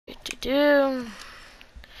do?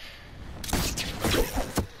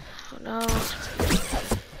 Oh no.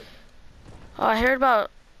 Oh, I heard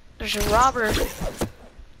about, there's a robber.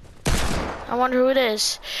 I wonder who it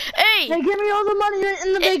is. Hey! Hey, give me all the money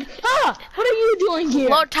in the big. Ah! What are you doing here?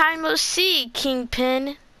 Long time no see,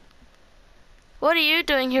 Kingpin. What are you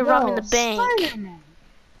doing here robbing the bank? Spider-Man.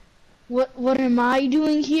 What am I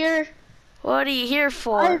doing here? What are you here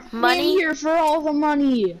for? I've Money? been here for all the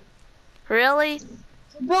money. Really? To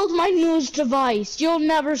build my news device. You'll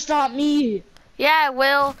never stop me. Yeah, I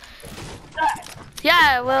will. Yeah,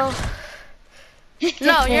 I will.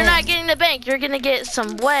 No, you're not getting the bank. You're gonna get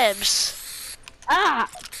some webs. Ah!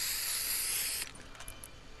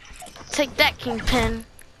 Take that, Kingpin.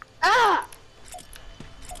 Ah!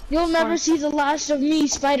 You'll never see the last of me,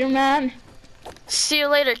 Spider-Man. See you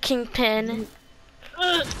later, Kingpin.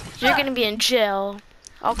 You're gonna be in jail.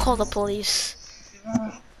 I'll call the police.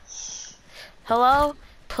 Hello?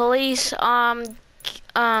 Police, the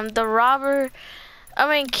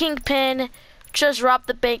Kingpin just robbed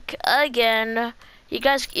the bank again. You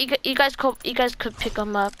guys could pick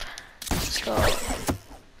him up. Let's go.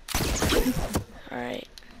 Alright.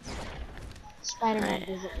 Spider-Man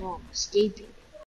doesn't want escaping.